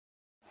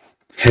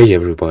Hey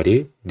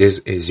everybody, this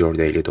is your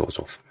daily dose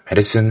of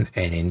medicine,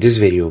 and in this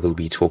video we'll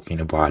be talking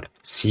about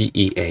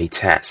CEA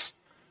test.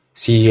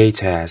 CEA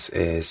test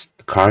is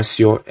a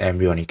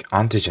Carcinoembryonic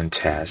Antigen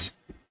test,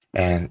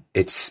 and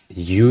it's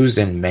used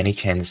in many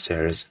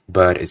cancers,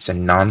 but it's a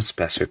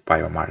non-specific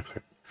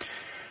biomarker.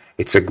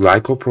 It's a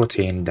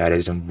glycoprotein that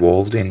is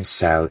involved in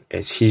cell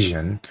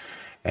adhesion,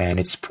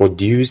 and it's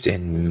produced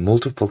in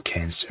multiple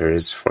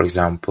cancers, for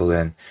example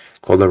in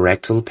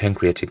colorectal,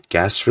 pancreatic,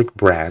 gastric,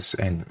 breast,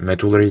 and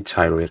medullary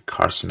thyroid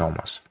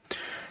carcinomas.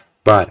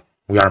 But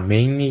we are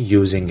mainly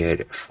using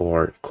it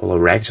for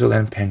colorectal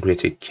and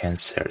pancreatic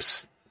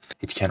cancers.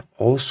 It can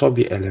also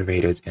be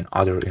elevated in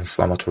other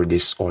inflammatory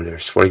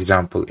disorders, for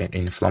example in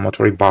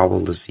inflammatory bowel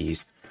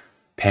disease,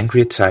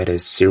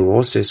 pancreatitis,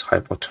 cirrhosis,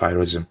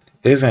 hypothyroidism.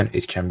 Even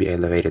it can be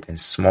elevated in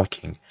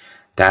smoking.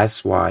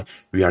 That's why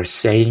we are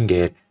saying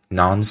it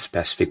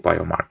non-specific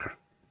biomarker.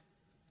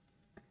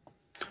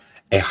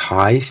 A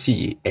high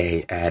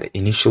CEA at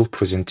initial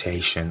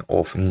presentation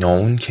of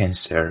known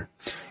cancer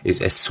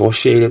is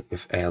associated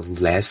with a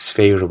less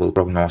favorable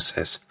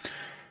prognosis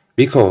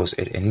because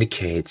it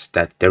indicates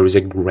that there is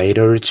a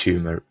greater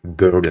tumor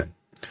burden.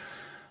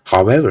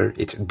 However,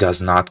 it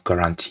does not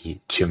guarantee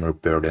tumor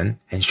burden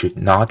and should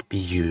not be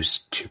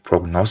used to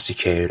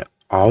prognosticate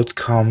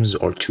outcomes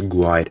or to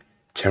guide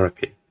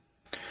therapy.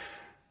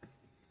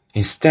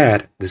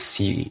 Instead, the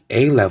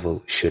CEA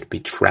level should be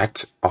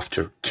tracked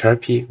after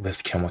therapy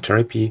with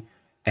chemotherapy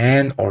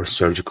and/or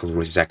surgical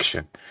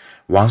resection.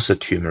 Once the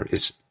tumor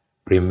is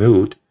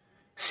removed,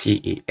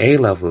 CEA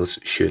levels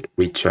should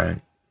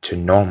return to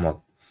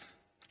normal.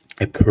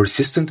 A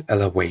persistent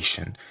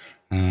elevation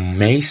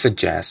may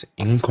suggest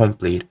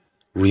incomplete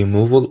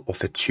removal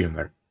of a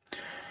tumor.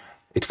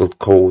 It will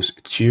cause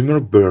tumor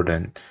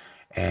burden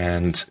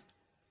and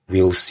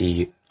we'll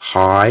see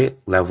high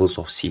levels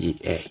of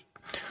CEA.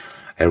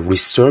 A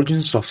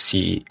resurgence of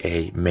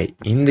CEA may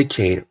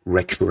indicate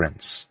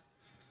recurrence.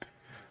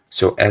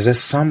 So as a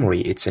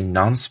summary, it's a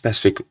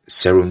non-specific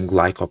serum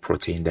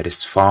glycoprotein that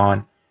is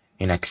found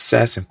in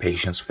excess in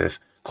patients with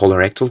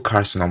colorectal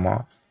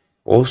carcinoma.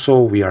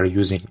 Also, we are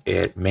using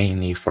it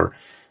mainly for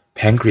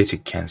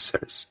pancreatic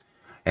cancers.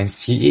 And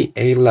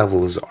CEA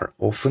levels are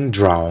often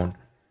drawn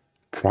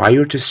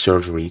prior to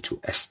surgery to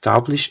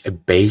establish a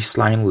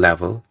baseline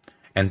level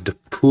and to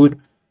put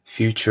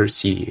future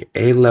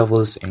CEA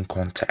levels in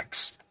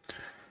context.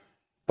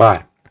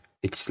 But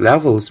its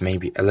levels may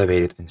be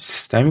elevated in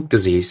systemic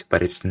disease,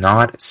 but it's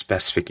not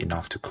specific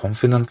enough to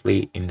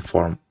confidently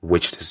inform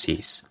which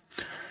disease.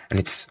 And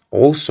it's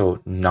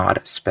also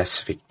not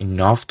specific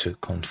enough to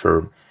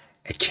confirm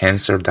a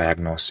cancer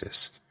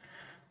diagnosis.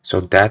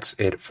 So that's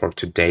it for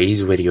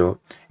today's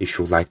video. If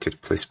you liked it,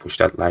 please push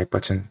that like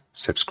button,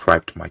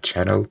 subscribe to my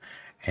channel,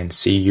 and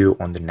see you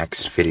on the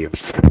next video.